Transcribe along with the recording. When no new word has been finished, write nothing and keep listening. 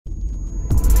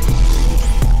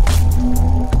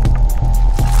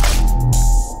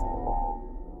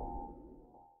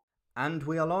And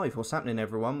we are live. What's happening,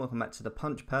 everyone? Welcome back to the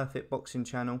Punch Perfect Boxing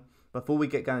channel. Before we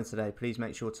get going today, please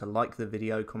make sure to like the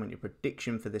video, comment your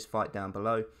prediction for this fight down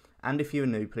below, and if you're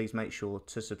new, please make sure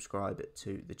to subscribe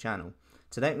to the channel.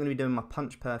 Today I'm going to be doing my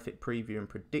Punch Perfect preview and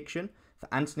prediction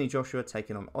for Anthony Joshua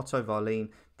taking on Otto Wallin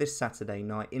this Saturday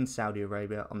night in Saudi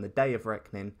Arabia on the Day of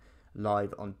Reckoning,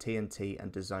 live on TNT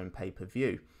and DAZN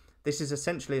pay-per-view. This is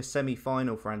essentially a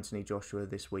semi-final for Anthony Joshua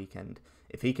this weekend.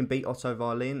 If he can beat Otto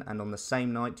Wallin and on the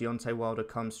same night Deontay Wilder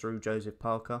comes through Joseph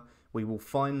Parker, we will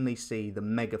finally see the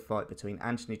mega fight between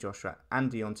Anthony Joshua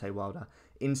and Deontay Wilder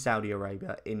in Saudi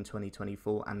Arabia in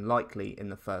 2024 and likely in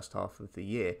the first half of the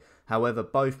year. However,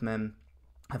 both men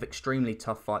have extremely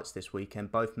tough fights this weekend.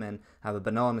 Both men have a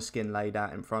banana skin laid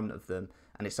out in front of them,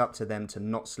 and it's up to them to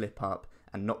not slip up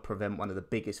and not prevent one of the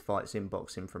biggest fights in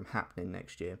boxing from happening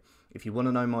next year. If you want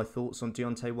to know my thoughts on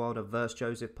Deontay Wilder versus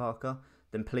Joseph Parker,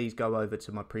 then please go over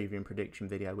to my preview and prediction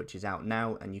video, which is out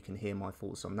now, and you can hear my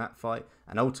thoughts on that fight.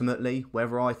 And ultimately,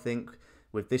 whether I think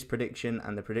with this prediction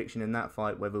and the prediction in that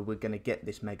fight, whether we're going to get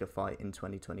this mega fight in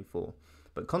 2024.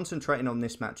 But concentrating on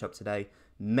this matchup today,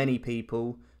 many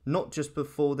people, not just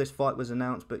before this fight was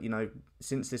announced, but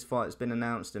since this fight has been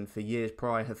announced and for years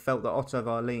prior, have felt that Otto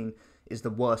Wallin is the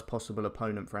worst possible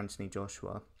opponent for Anthony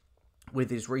Joshua. With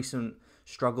his recent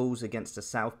struggles against a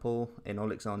southpaw in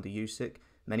Alexander Usyk,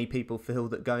 many people feel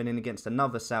that going in against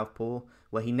another southpaw,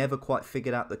 where he never quite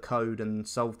figured out the code and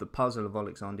solved the puzzle of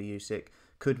Alexander Usyk,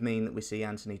 could mean that we see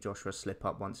Anthony Joshua slip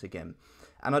up once again.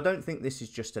 And I don't think this is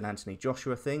just an Anthony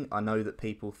Joshua thing. I know that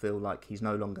people feel like he's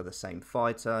no longer the same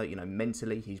fighter.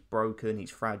 Mentally he's broken,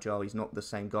 he's fragile, he's not the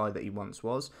same guy that he once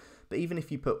was. But even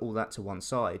if you put all that to one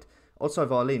side, Otto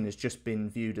Wallin has just been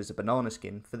viewed as a banana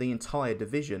skin for the entire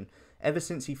division ever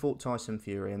since he fought Tyson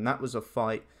Fury. And that was a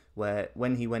fight where,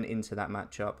 when he went into that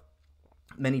matchup,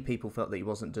 many people felt that he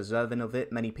wasn't deserving of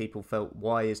it. Many people felt,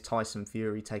 why is Tyson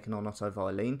Fury taking on Otto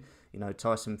Wallin?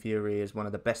 Tyson Fury is one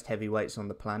of the best heavyweights on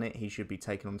the planet. He should be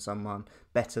taking on someone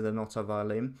better than Otto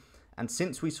Wallin. And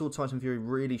since we saw Tyson Fury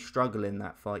really struggle in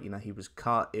that fight, he was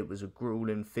cut. It was a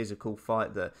grueling physical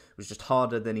fight that was just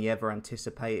harder than he ever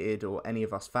anticipated, or any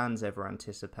of us fans ever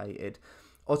anticipated.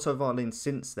 Otto Wallin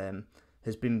since then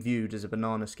has been viewed as a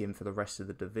banana skin for the rest of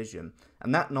the division.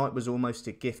 And that night was almost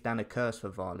a gift and a curse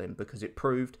for Wallin, because it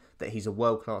proved that he's a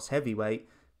world-class heavyweight,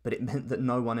 but it meant that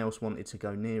no one else wanted to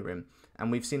go near him.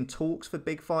 And we've seen talks for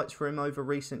big fights for him over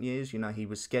recent years. He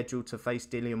was scheduled to face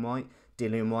Dillian Whyte.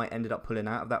 Dillian Whyte ended up pulling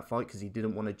out of that fight because he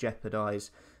didn't want to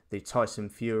jeopardise the Tyson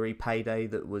Fury payday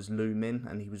that was looming,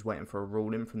 and he was waiting for a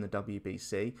ruling from the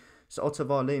WBC. So Otto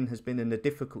Wallin has been in a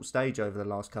difficult stage over the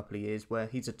last couple of years where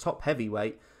he's a top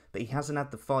heavyweight, but he hasn't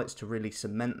had the fights to really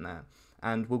cement that.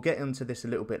 And we'll get into this a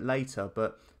little bit later,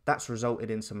 but that's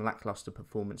resulted in some lacklustre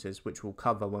performances, which we'll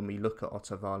cover when we look at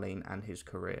Otto Wallin and his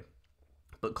career.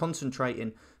 But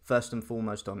concentrating first and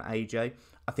foremost on AJ,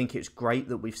 I think it's great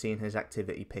that we've seen his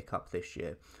activity pick up this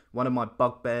year. One of my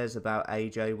bugbears about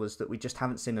AJ was that we just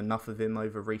haven't seen enough of him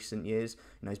over recent years.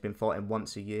 He's been fighting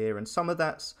once a year, and some of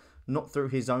that's not through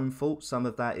his own fault. Some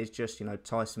of that is just,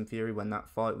 Tyson Fury, when that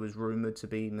fight was rumoured to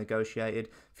be negotiated,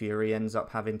 Fury ends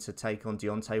up having to take on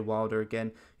Deontay Wilder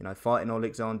again. Fighting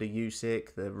Alexander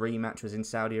Usyk, the rematch was in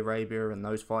Saudi Arabia, and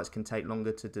those fights can take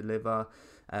longer to deliver.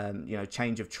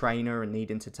 Change of trainer and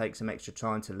needing to take some extra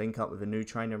time to link up with a new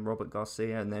trainer, Robert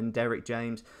Garcia, and then Derek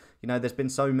James. There's been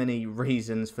so many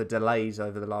reasons for delays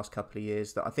over the last couple of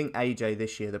years that I think AJ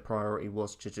this year, the priority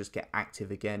was to just get active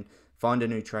again, find a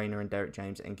new trainer in Derek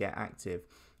James and get active.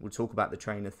 We'll talk about the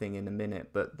trainer thing in a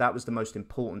minute, but that was the most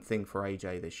important thing for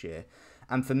AJ this year.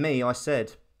 And for me, I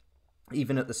said,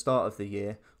 even at the start of the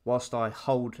year, whilst I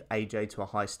hold AJ to a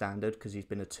high standard because he's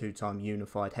been a two-time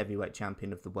unified heavyweight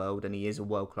champion of the world and he is a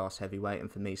world-class heavyweight,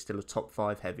 and for me still a top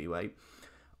 5 heavyweight,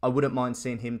 I wouldn't mind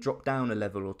seeing him drop down a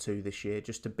level or two this year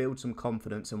just to build some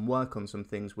confidence and work on some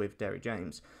things with Derek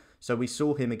James. So we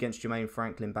saw him against Jermaine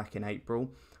Franklin back in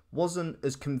April. Wasn't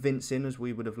as convincing as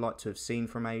we would have liked to have seen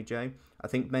from AJ. I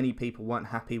think many people weren't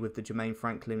happy with the Jermaine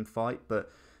Franklin fight,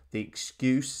 but the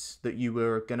excuse that you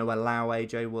were going to allow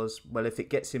AJ was, well, if it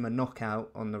gets him a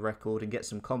knockout on the record and gets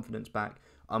some confidence back,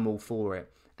 I'm all for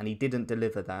it. And he didn't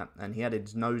deliver that, and he had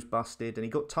his nose busted, and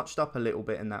he got touched up a little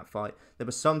bit in that fight. There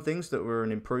were some things that were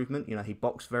an improvement. He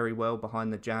boxed very well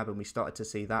behind the jab, and we started to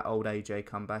see that old AJ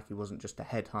come back. He wasn't just a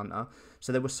headhunter.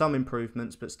 So there were some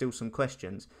improvements, but still some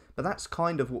questions. But that's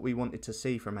kind of what we wanted to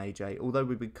see from AJ. Although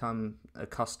we've become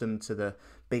accustomed to the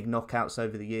big knockouts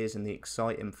over the years and the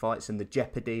exciting fights and the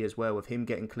jeopardy as well of him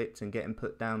getting clipped and getting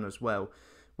put down as well,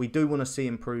 we do want to see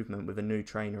improvement with a new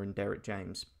trainer in Derek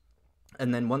James.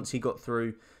 And then once he got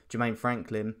through Jermaine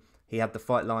Franklin, He had the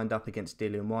fight lined up against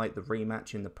Dillian Whyte, the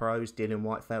rematch in the pros. Dillian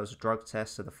Whyte fails a drug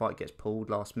test, so the fight gets pulled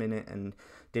last minute, and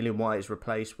Dillian Whyte is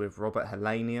replaced with Robert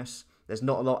Helenius. There's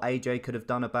not a lot AJ could have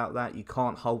done about that. You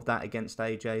can't hold that against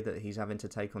AJ, that he's having to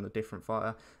take on a different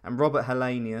fighter. And Robert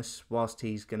Helenius, whilst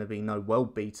he's going to be no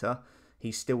world beater,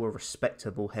 he's still a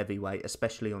respectable heavyweight,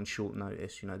 especially on short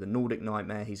notice. You know, the Nordic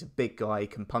Nightmare, he's a big guy, he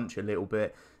can punch a little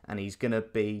bit, and he's going to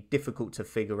be difficult to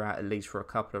figure out, at least for a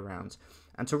couple of rounds.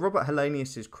 And to Robert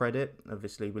Helenius' credit,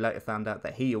 obviously, we later found out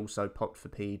that he also popped for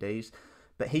PEDs,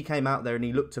 but he came out there and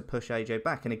he looked to push AJ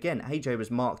back. And again, AJ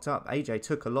was marked up. AJ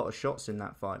took a lot of shots in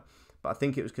that fight. But I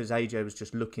think it was because AJ was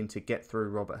just looking to get through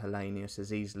Robert Helenius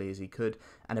as easily as he could.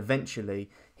 And eventually,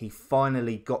 he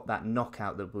finally got that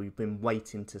knockout that we've been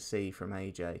waiting to see from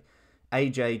AJ.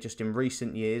 AJ, just in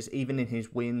recent years, even in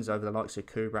his wins over the likes of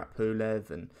Kubrat Pulev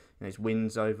and his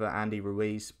wins over Andy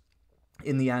Ruiz,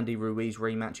 in the Andy Ruiz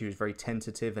rematch, he was very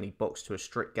tentative and he boxed to a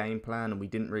strict game plan, and we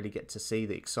didn't really get to see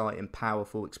the exciting,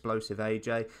 powerful, explosive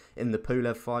AJ. In the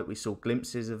Pulev fight, we saw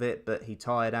glimpses of it, but he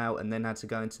tired out and then had to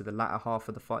go into the latter half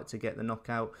of the fight to get the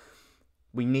knockout.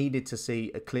 We needed to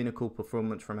see a clinical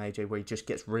performance from AJ where he just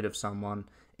gets rid of someone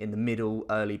in the middle,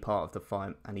 early part of the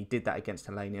fight, and he did that against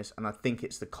Helenius, and I think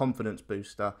it's the confidence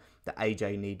booster that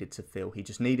AJ needed to feel. He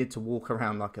just needed to walk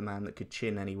around like a man that could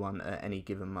chin anyone at any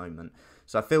given moment.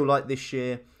 So I feel like this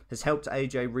year has helped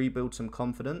AJ rebuild some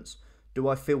confidence. Do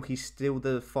I feel he's still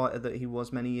the fighter that he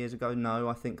was many years ago? No,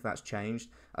 I think that's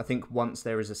changed. I think once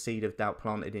there is a seed of doubt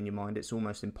planted in your mind, it's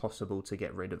almost impossible to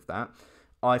get rid of that.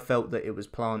 I felt that it was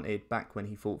planted back when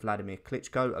he fought Vladimir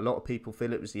Klitschko. A lot of people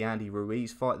feel it was the Andy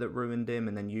Ruiz fight that ruined him,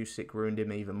 and then Usyk ruined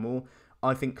him even more.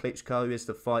 I think Klitschko is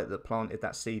the fight that planted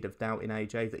that seed of doubt in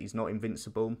AJ, that he's not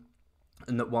invincible,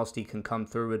 and that whilst he can come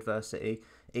through adversity,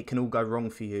 it can all go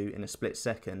wrong for you in a split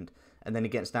second. And then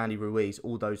against Andy Ruiz,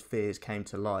 all those fears came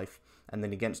to life. And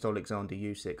then against Alexander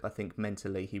Usyk, I think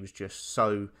mentally he was just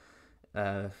so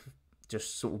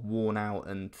just sort of worn out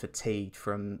and fatigued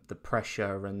from the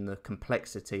pressure and the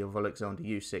complexity of Alexander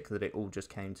Usyk that it all just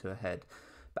came to a head.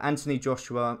 But Anthony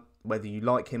Joshua, whether you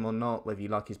like him or not, whether you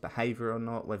like his behaviour or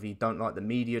not, whether you don't like the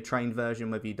media-trained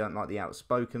version, whether you don't like the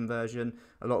outspoken version,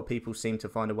 a lot of people seem to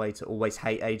find a way to always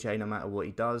hate AJ no matter what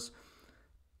he does.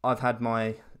 I've had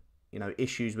my,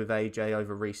 issues with AJ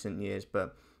over recent years,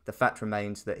 but the fact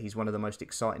remains that he's one of the most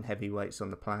exciting heavyweights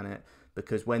on the planet,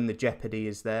 because when the jeopardy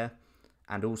is there,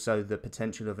 and also the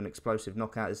potential of an explosive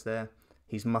knockout is there,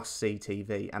 he's must-see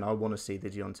TV, and I want to see the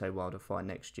Deontay Wilder fight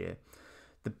next year.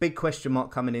 The big question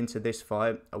mark coming into this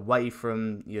fight, away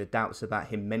from your doubts about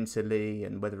him mentally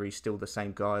and whether he's still the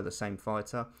same guy or the same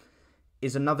fighter,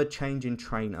 is another change in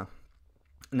trainer.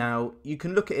 Now, you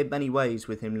can look at it many ways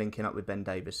with him linking up with Ben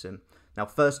Davison. Now,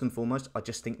 first and foremost, I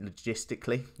just think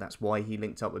logistically, that's why he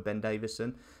linked up with Ben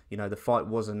Davison. The fight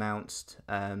was announced.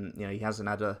 He hasn't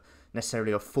had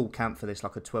necessarily a full camp for this,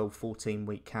 like a 12,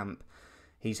 14-week camp.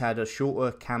 He's had a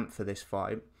shorter camp for this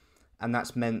fight. And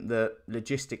that's meant that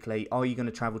logistically, are you going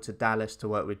to travel to Dallas to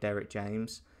work with Derek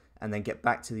James and then get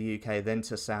back to the UK, then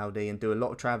to Saudi and do a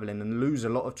lot of travelling and lose a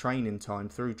lot of training time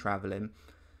through travelling?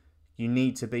 You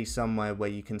need to be somewhere where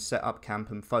you can set up camp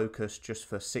and focus just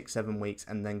for 6-7 weeks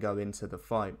and then go into the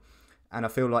fight. And I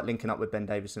feel like linking up with Ben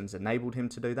Davison's enabled him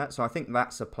to do that. So I think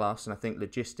that's a plus, and I think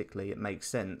logistically it makes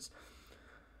sense.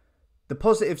 The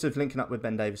positives of linking up with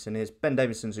Ben Davison is Ben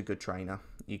Davison's a good trainer.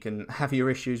 You can have your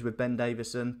issues with Ben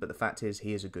Davison, but the fact is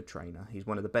he is a good trainer. He's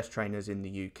one of the best trainers in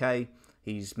the UK.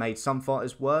 He's made some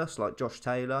fighters worse, like Josh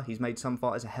Taylor. He's made some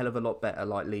fighters a hell of a lot better,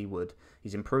 like Lee Wood.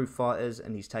 He's improved fighters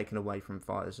and he's taken away from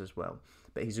fighters as well.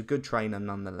 But he's a good trainer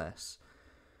nonetheless.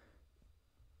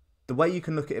 The way you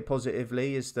can look at it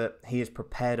positively is that he has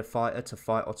prepared a fighter to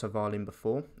fight Otto Wallin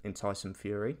before in Tyson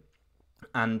Fury.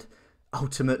 And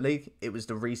ultimately, it was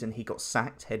the reason he got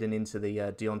sacked heading into the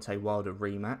Deontay Wilder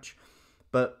rematch.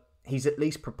 But he's at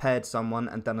least prepared someone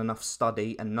and done enough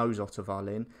study and knows Otto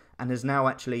Wallin, and has now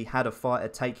actually had a fighter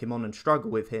take him on and struggle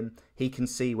with him. He can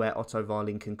see where Otto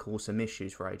Wallin can cause some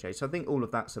issues for AJ. So I think all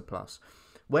of that's a plus.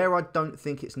 Where I don't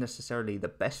think it's necessarily the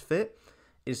best fit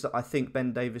is that I think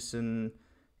Ben Davison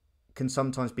can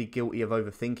sometimes be guilty of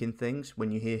overthinking things.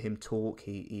 When you hear him talk,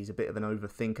 he's a bit of an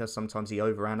overthinker. Sometimes he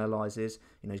overanalyzes.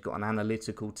 He's got an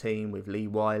analytical team with Lee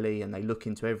Wiley, and they look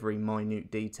into every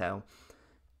minute detail.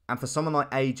 And for someone like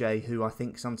AJ, who I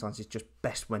think sometimes is just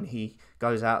best when he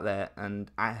goes out there and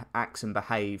acts and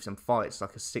behaves and fights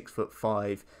like a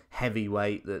 6'5"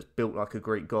 heavyweight that's built like a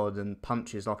Greek god and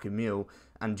punches like a mule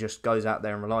and just goes out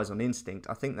there and relies on instinct,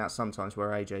 I think that's sometimes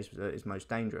where AJ is most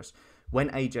dangerous. when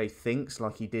AJ thinks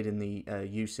like he did in the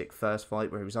Usyk first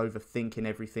fight, where he was overthinking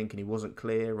everything and he wasn't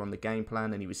clear on the game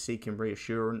plan and he was seeking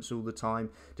reassurance all the time,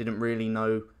 didn't really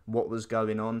know what was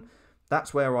going on,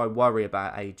 that's where I worry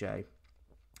about AJ.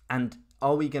 And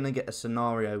are we going to get a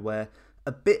scenario where,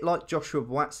 a bit like Joshua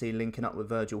Buatsi linking up with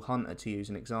Virgil Hunter, to use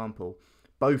an example,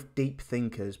 both deep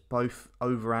thinkers, both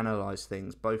overanalyze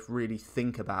things, both really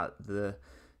think about the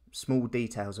small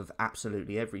details of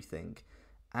absolutely everything.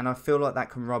 And I feel like that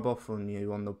can rub off on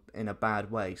you in a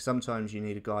bad way. Sometimes you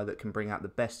need a guy that can bring out the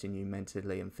best in you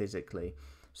mentally and physically.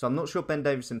 So I'm not sure Ben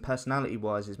Davison,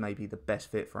 personality-wise, is maybe the best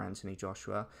fit for Anthony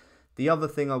Joshua. The other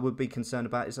thing I would be concerned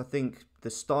about is I think the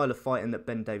style of fighting that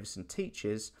Ben Davison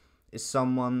teaches is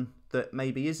someone that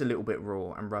maybe is a little bit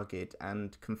raw and rugged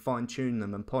and can fine-tune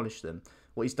them and polish them.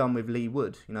 What he's done with Lee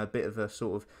Wood, a bit of a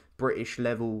sort of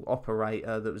British-level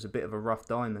operator that was a bit of a rough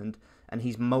diamond, and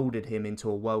he's moulded him into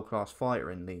a world-class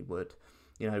fighter in Lee Wood.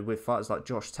 With fighters like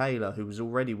Josh Taylor, who was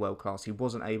already world-class, he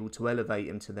wasn't able to elevate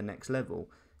him to the next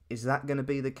level. Is that going to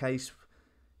be the case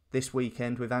this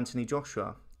weekend with Anthony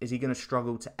Joshua? Is he going to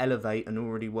struggle to elevate an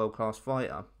already world-class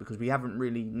fighter? Because we haven't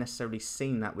really necessarily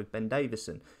seen that with Ben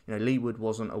Davison. Lee Wood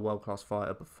wasn't a world-class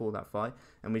fighter before that fight,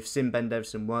 and we've seen Ben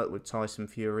Davison work with Tyson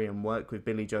Fury and work with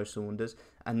Billy Joe Saunders,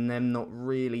 and them not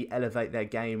really elevate their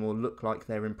game or look like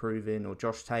they're improving, or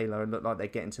Josh Taylor and look like they're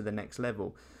getting to the next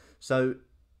level. So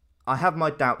I have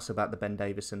my doubts about the Ben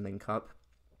Davison link-up.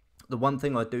 The one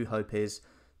thing I do hope is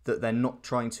that they're not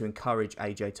trying to encourage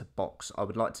AJ to box. I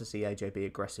would like to see AJ be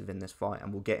aggressive in this fight,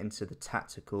 and we'll get into the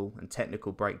tactical and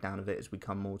technical breakdown of it as we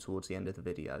come more towards the end of the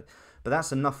video. But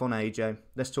that's enough on AJ.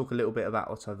 Let's talk a little bit about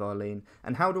Otto Wallin,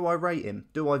 and how do I rate him?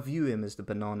 Do I view him as the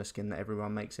banana skin that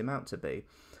everyone makes him out to be?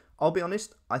 I'll be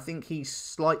honest, I think he's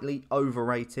slightly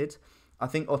overrated. I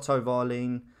think Otto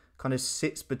Wallin kind of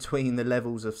sits between the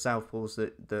levels of southpaws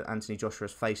that Anthony Joshua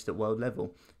has faced at world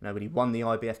level. When he won the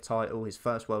IBF title, his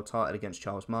first world title against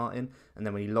Charles Martin, and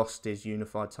then when he lost his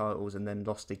unified titles and then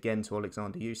lost again to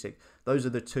Alexander Usyk, those are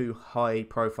the two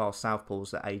high-profile southpaws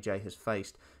that AJ has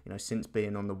faced, since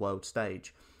being on the world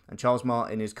stage. And Charles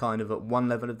Martin is kind of at one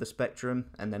level of the spectrum,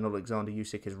 and then Alexander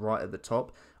Usyk is right at the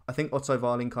top. I think Otto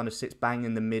Wallin kind of sits bang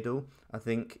in the middle. I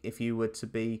think if you were to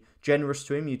be generous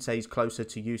to him, you'd say he's closer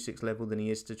to Usyk's level than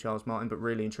he is to Charles Martin. But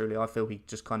really and truly, I feel he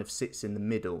just kind of sits in the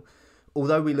middle.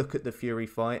 Although we look at the Fury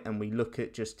fight and we look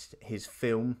at just his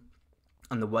film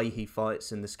and the way he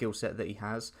fights and the skill set that he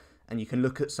has, and you can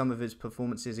look at some of his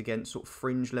performances against sort of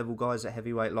fringe level guys at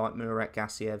heavyweight like Murat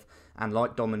Gassiev and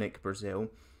like Dominic Brazil,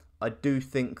 I do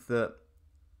think that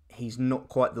he's not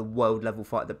quite the world level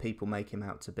fighter that people make him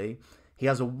out to be. He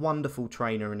has a wonderful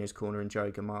trainer in his corner in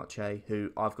Joe Gamache,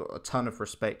 who I've got a ton of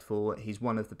respect for. He's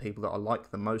one of the people that I like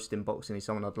the most in boxing. He's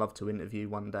someone I'd love to interview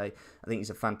one day. I think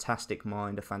he's a fantastic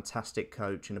mind, a fantastic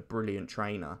coach, and a brilliant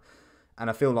trainer.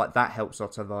 And I feel like that helps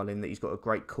Otto Wallin, that he's got a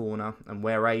great corner. And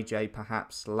where AJ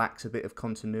perhaps lacks a bit of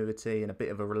continuity and a bit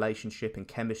of a relationship and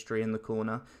chemistry in the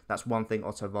corner, that's one thing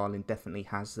Otto Wallin definitely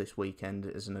has this weekend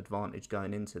as an advantage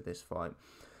going into this fight.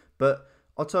 But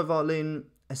Otto Wallin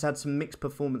has had some mixed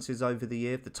performances over the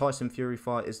year. The Tyson Fury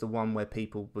fight is the one where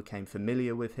people became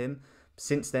familiar with him.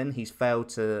 Since then, he's failed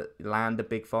to land the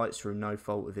big fights through no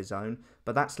fault of his own.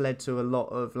 But that's led to a lot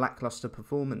of lackluster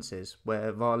performances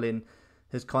where Wallin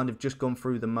has kind of just gone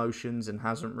through the motions and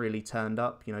hasn't really turned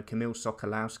up. Kamil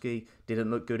Sokolowski didn't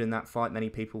look good in that fight. Many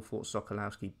people thought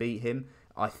Sokolowski beat him.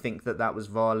 I think that was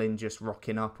Wallin just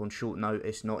rocking up on short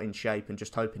notice, not in shape, and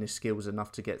just hoping his skills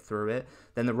enough to get through it.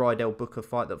 Then the Rydell Booker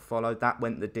fight that followed, that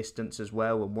went the distance as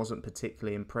well and wasn't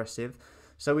particularly impressive.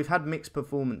 So we've had mixed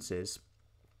performances.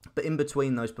 But in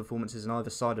between those performances and either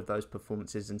side of those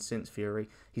performances and since Fury,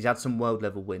 he's had some world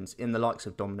level wins in the likes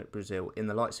of Dominic Brazil, in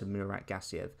the likes of Murat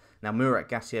Gassiev. Now, Murat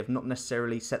Gassiev not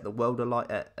necessarily set the world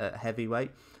alight at heavyweight,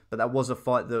 but that was a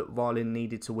fight that Wallin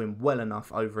needed to win well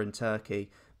enough over in Turkey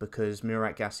because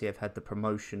Murat Gassiev had the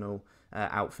promotional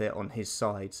outfit on his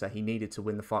side, so he needed to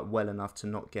win the fight well enough to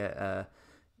not get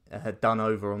done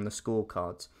over on the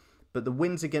scorecards. But the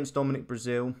wins against Dominic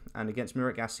Brazil and against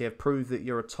Murat Gassiev prove that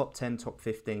you're a top 10, top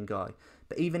 15 guy.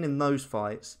 But even in those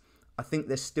fights, I think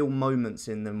there's still moments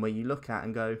in them where you look at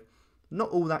and go, not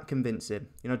all that convincing.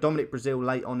 Dominic Brazil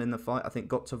late on in the fight, I think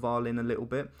got to Wallin a little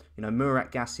bit. Murat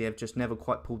Gassiev just never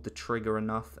quite pulled the trigger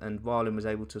enough, and Wallin was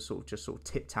able to sort of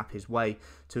tip-tap his way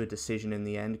to a decision in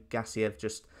the end. Gassiev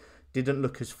just didn't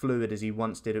look as fluid as he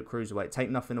once did at cruiserweight. Take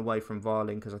nothing away from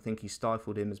Wallin because I think he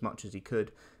stifled him as much as he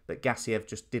could. But Gassiev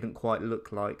just didn't quite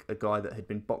look like a guy that had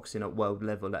been boxing at world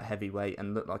level at heavyweight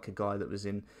and looked like a guy that was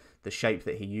in the shape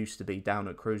that he used to be down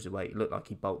at cruiserweight. It looked like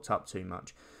he bulked up too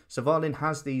much. So Wallin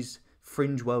has these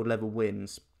fringe world level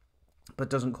wins, but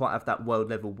doesn't quite have that world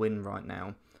level win right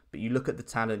now. But you look at the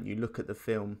talent, you look at the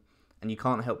film, and you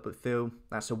can't help but feel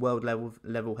that's a world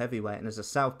level heavyweight. And as a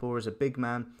southpaw, as a big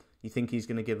man, you think he's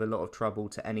going to give a lot of trouble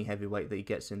to any heavyweight that he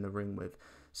gets in the ring with.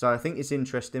 So I think it's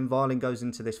interesting. Wallin goes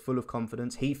into this full of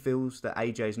confidence. He feels that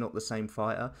AJ is not the same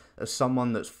fighter. As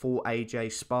someone that's fought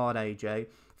AJ, sparred AJ,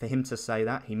 for him to say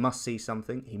that, he must see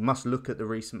something. He must look at the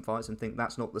recent fights and think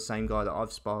that's not the same guy that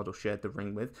I've sparred or shared the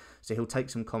ring with. So he'll take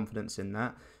some confidence in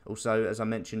that. Also, as I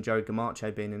mentioned, Joe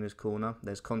Gamache being in his corner,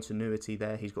 there's continuity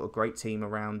there. He's got a great team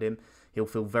around him. He'll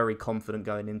feel very confident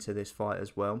going into this fight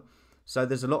as well. So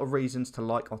there's a lot of reasons to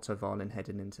like Otto Wallin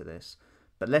heading into this.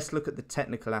 But let's look at the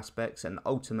technical aspects and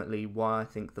ultimately why I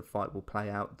think the fight will play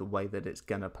out the way that it's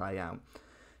going to play out.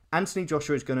 Anthony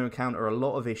Joshua is going to encounter a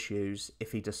lot of issues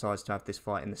if he decides to have this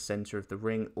fight in the centre of the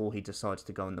ring or he decides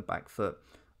to go on the back foot.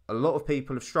 A lot of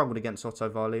people have struggled against Otto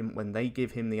Wallin when they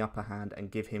give him the upper hand and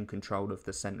give him control of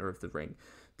the centre of the ring.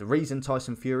 The reason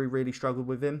Tyson Fury really struggled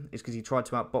with him is because he tried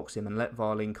to outbox him and let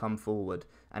Wallin come forward,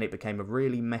 and it became a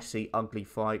really messy, ugly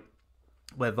fight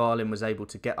where Wallin was able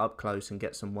to get up close and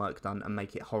get some work done and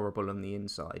make it horrible on the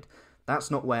inside. That's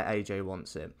not where AJ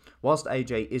wants it. Whilst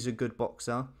AJ is a good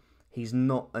boxer, he's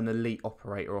not an elite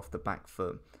operator off the back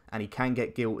foot, and he can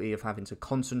get guilty of having to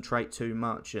concentrate too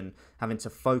much and having to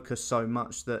focus so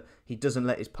much that he doesn't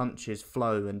let his punches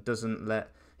flow and doesn't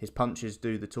let his punches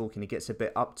do the talking. He gets a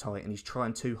bit uptight and he's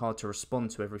trying too hard to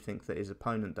respond to everything that his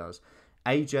opponent does.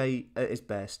 AJ at his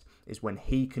best is when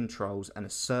he controls and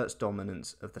asserts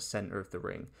dominance of the centre of the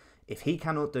ring. If he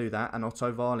cannot do that and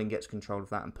Otto Wallin gets control of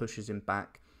that and pushes him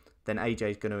back, then AJ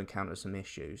is going to encounter some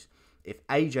issues. If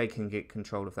AJ can get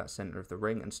control of that centre of the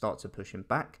ring and start to push him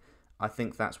back, I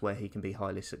think that's where he can be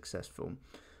highly successful.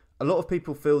 A lot of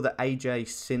people feel that AJ,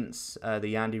 since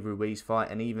the Andy Ruiz fight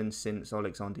and even since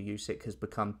Alexander Usyk, has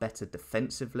become better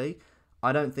defensively.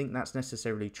 I don't think that's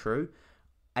necessarily true.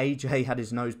 AJ had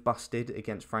his nose busted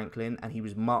against Franklin and he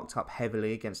was marked up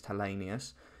heavily against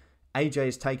Hellenius. AJ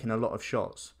has taken a lot of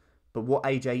shots, but what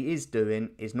AJ is doing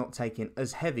is not taking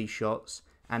as heavy shots,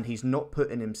 and he's not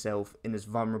putting himself in as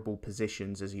vulnerable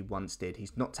positions as he once did.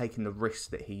 He's not taking the risks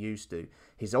that he used to.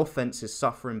 His offense is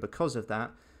suffering because of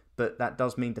that, but that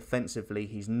does mean defensively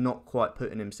he's not quite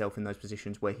putting himself in those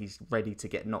positions where he's ready to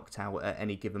get knocked out at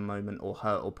any given moment or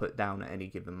hurt or put down at any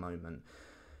given moment.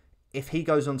 If he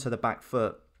goes onto the back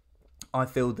foot, I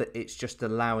feel that it's just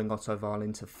allowing Otto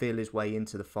Wallin to feel his way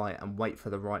into the fight and wait for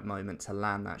the right moment to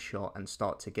land that shot and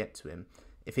start to get to him.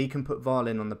 If he can put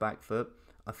Wallin on the back foot,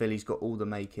 I feel he's got all the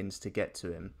makings to get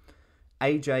to him.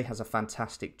 AJ has a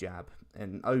fantastic jab,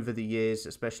 and over the years,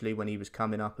 especially when he was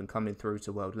coming up and coming through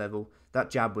to world level, that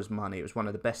jab was money. It was one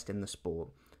of the best in the sport.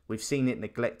 We've seen it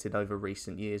neglected over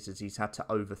recent years as he's had to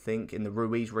overthink. In the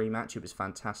Ruiz rematch, it was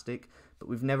fantastic, but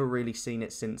we've never really seen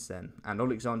it since then. And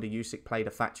Alexander Usyk played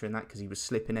a factor in that because he was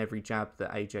slipping every jab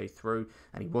that AJ threw,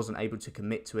 and he wasn't able to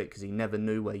commit to it because he never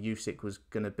knew where Usyk was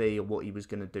going to be or what he was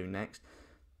going to do next.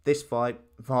 This fight,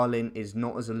 Wallin is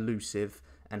not as elusive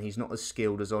and he's not as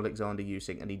skilled as Alexander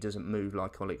Usyk, and he doesn't move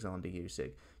like Alexander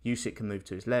Usyk. Usyk can move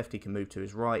to his left, he can move to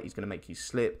his right, he's going to make you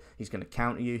slip, he's going to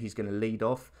counter you, he's going to lead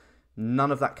off.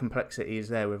 None of that complexity is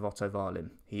there with Otto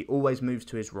Wallin. He always moves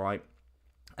to his right,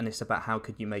 and it's about how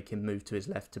could you make him move to his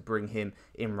left to bring him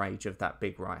in range of that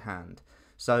big right hand.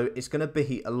 So it's going to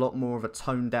be a lot more of a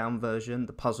toned down version.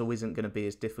 The puzzle isn't going to be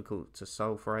as difficult to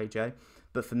solve for AJ.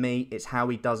 But for me, it's how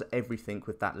he does everything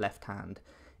with that left hand.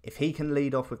 If he can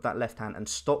lead off with that left hand and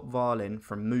stop Wallin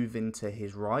from moving to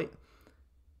his right,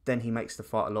 then he makes the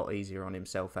fight a lot easier on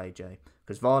himself, AJ.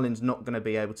 Because Wallin's not going to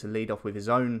be able to lead off with his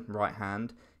own right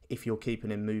hand if you're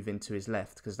keeping him moving to his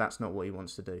left, because that's not what he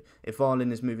wants to do. If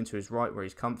Wallin is moving to his right where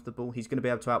he's comfortable, he's going to be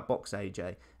able to outbox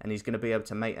AJ, and he's going to be able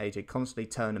to make AJ constantly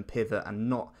turn and pivot and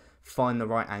not find the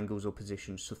right angles or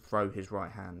positions to throw his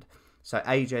right hand. So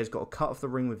AJ has got to cut off the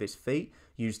ring with his feet,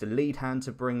 use the lead hand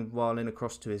to bring Wallin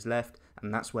across to his left,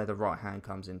 and that's where the right hand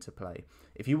comes into play.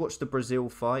 If you watch the Brazil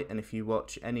fight, and if you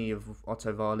watch any of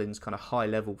Otto Wallin's kind of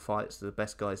high-level fights, the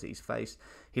best guys that he's faced,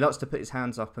 he likes to put his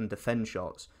hands up and defend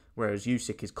shots, whereas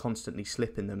Usyk is constantly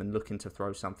slipping them and looking to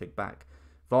throw something back.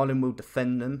 Wallin will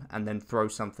defend them and then throw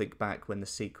something back when the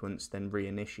sequence then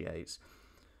reinitiates.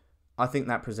 I think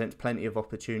that presents plenty of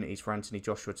opportunities for Anthony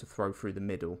Joshua to throw through the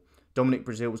middle. Dominic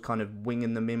Brazil was kind of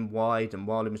winging them in wide, and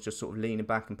Wallin was just sort of leaning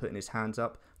back and putting his hands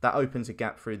up. That opens a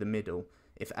gap through the middle.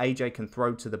 If AJ can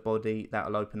throw to the body,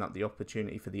 that'll open up the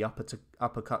opportunity for the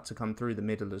uppercut to come through the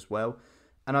middle as well.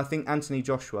 And I think Anthony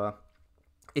Joshua,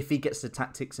 if he gets the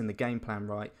tactics and the game plan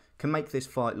right, can make this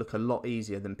fight look a lot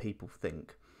easier than people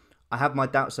think. I have my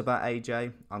doubts about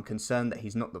AJ. I'm concerned that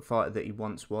he's not the fighter that he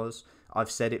once was.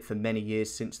 I've said it for many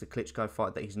years since the Klitschko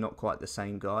fight that he's not quite the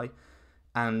same guy.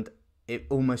 And it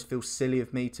almost feels silly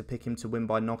of me to pick him to win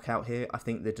by knockout here. I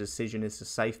think the decision is a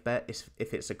safe bet.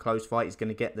 If it's a close fight, he's going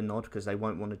to get the nod because they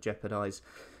won't want to jeopardise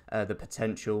the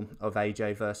potential of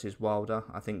AJ versus Wilder.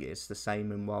 I think it's the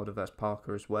same in Wilder versus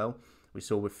Parker as well. We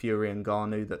saw with Fury and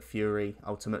Ngannou that Fury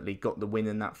ultimately got the win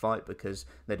in that fight because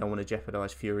they don't want to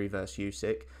jeopardise Fury versus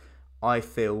Usyk. I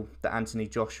feel that Anthony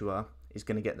Joshua is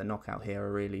going to get the knockout here, I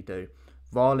really do.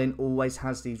 Wallin always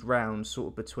has these rounds sort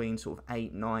of between sort of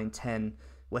 8, 9, 10,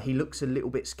 where he looks a little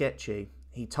bit sketchy.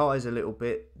 He tires a little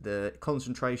bit, the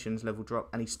concentrations level drop,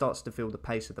 and he starts to feel the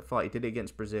pace of the fight. He did it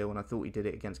against Brazil, and I thought he did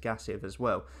it against Gassiev as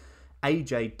well.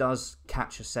 AJ does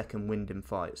catch a second wind in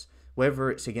fights. Whether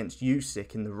it's against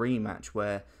Usyk in the rematch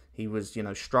where he was,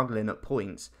 struggling at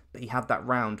points, but he had that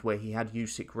round where he had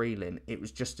Usyk reeling. It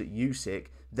was just that Usyk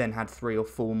then had 3 or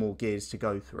 4 more gears to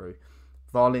go through.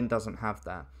 Wallin doesn't have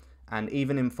that. And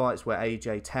even in fights where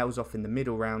AJ tails off in the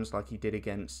middle rounds like he did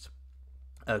against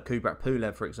Kubrat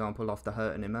Pulev, for example, after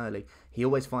hurting him early, he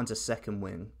always finds a second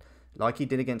win. Like he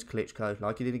did against Klitschko,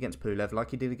 like he did against Pulev,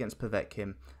 like he did against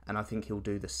Povetkin, and I think he'll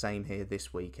do the same here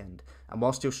this weekend. And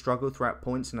whilst he'll struggle throughout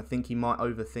points, and I think he might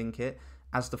overthink it,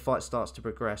 as the fight starts to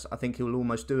progress, I think he'll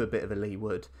almost do a bit of a Lee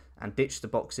Wood and ditch the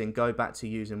boxing, go back to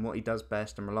using what he does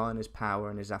best and rely on his power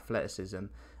and his athleticism.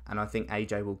 And I think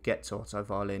AJ will get to Otto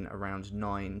Wallin around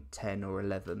 9, 10 or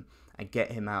 11 and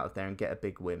get him out of there and get a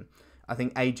big win. I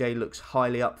think AJ looks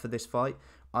highly up for this fight.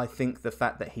 I think the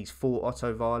fact that he's fought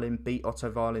Otto Wallin, beat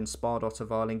Otto Wallin, sparred Otto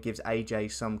Wallin gives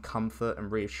AJ some comfort and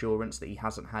reassurance that he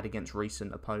hasn't had against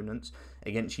recent opponents.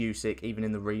 Against Usyk, even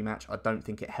in the rematch, I don't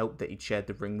think it helped that he'd shared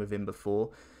the ring with him before.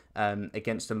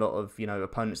 Against a lot of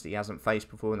opponents that he hasn't faced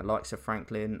before, and the likes of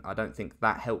Franklin, I don't think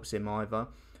that helps him either.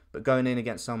 But going in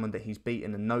against someone that he's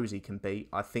beaten and knows he can beat,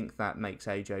 I think that makes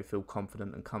AJ feel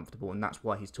confident and comfortable, and that's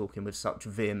why he's talking with such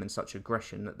vim and such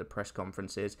aggression at the press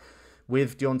conferences.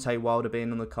 With Deontay Wilder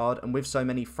being on the card, and with so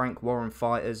many Frank Warren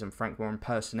fighters and Frank Warren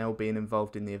personnel being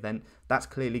involved in the event, that's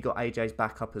clearly got AJ's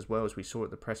back up as well, as we saw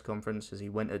at the press conference as he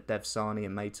went at DAZN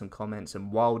and made some comments.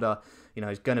 And Wilder,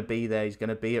 is going to be there, he's going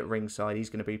to be at ringside, he's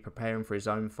going to be preparing for his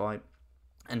own fight.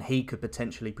 And he could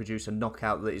potentially produce a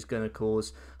knockout that is going to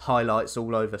cause highlights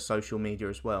all over social media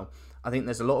as well. I think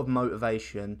there's a lot of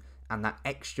motivation and that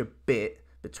extra bit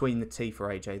between the teeth for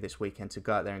AJ this weekend to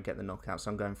go out there and get the knockout. So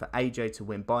I'm going for AJ to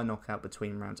win by knockout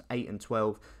between rounds 8 and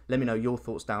 12. Let me know your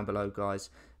thoughts down below, guys.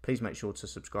 Please make sure to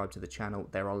subscribe to the channel.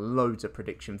 There are loads of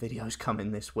prediction videos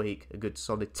coming this week. A good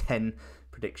solid 10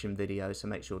 prediction videos. So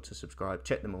make sure to subscribe.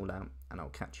 Check them all out. And I'll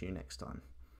catch you next time.